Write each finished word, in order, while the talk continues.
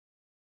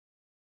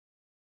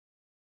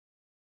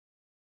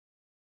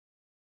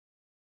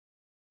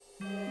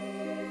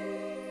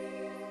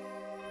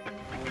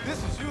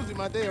This is usually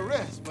my day of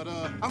rest, but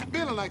I'm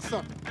feeling like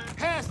something.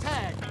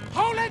 Hashtag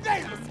Holy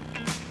Davidson.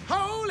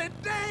 Holy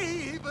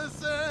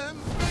Davidson.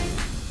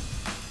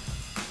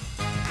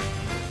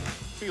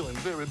 Feeling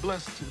very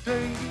blessed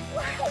today.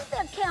 Well, hey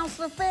there,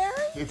 Counselor Pherry.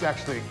 It's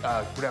actually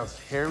pronounced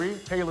Harry,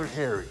 Taylor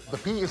Harry. The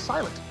P is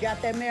silent.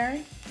 Got that,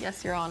 Mary?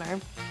 Yes, Your Honor.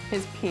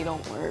 His P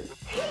don't work.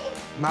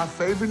 My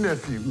favorite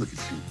nephew. Look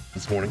at you.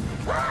 This morning,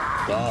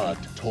 God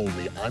told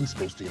me I'm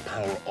supposed to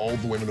empower all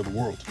the women of the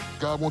world.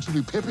 God wants you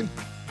to be pimping?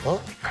 Huh?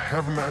 I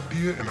have an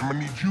idea, and I'm gonna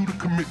need you to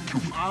commit to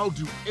it. I'll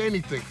do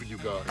anything for you,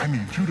 God. I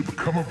need you to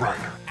become a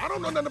writer. I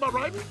don't know nothing about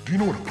writing. Do you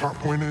know what a plot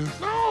point is?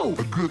 No.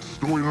 A good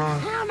storyline?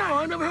 Hell no,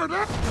 I never heard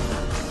that.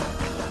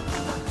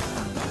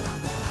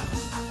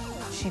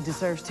 She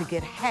deserves to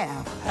get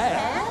half.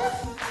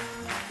 Half?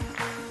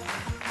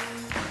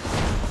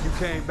 You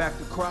came back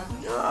to cry?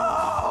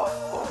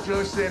 No.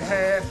 Judge said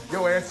half.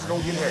 Your ass is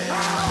gonna get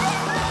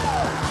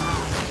half.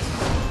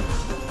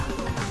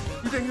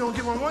 You think you're gonna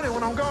get my money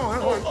when I'm gone?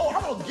 Oh,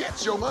 I'm gonna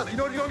get your money. You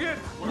know what you're gonna get?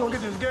 You're gonna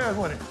get this gas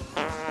money.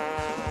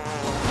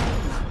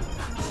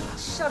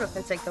 Shut up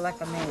and take the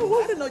like a man.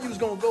 Well, I didn't know you was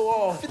gonna go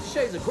all 50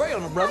 Shades of Grey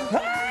on them, brother.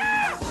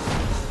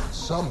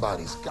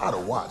 Somebody's gotta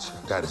watch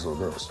Daddy's little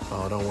girls.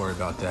 Oh, don't worry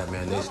about that,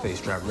 man. They stay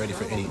strapped ready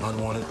for any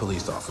unwanted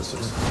police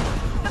officers.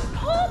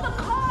 Pull the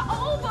car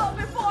over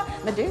before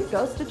The dude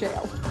goes to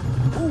jail.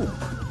 Ooh,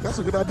 that's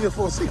a good idea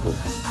for a sequel.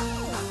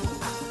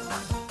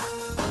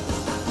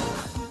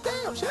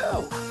 Damn,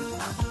 chill.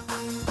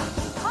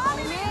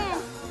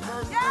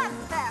 Yes,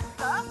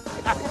 Pastor.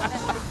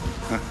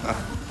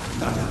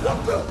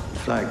 What the?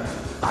 It's like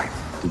life.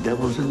 The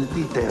devil's in the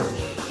details.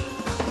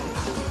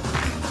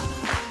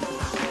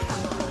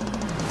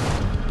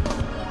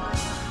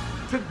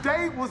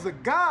 Today was a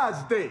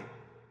God's day.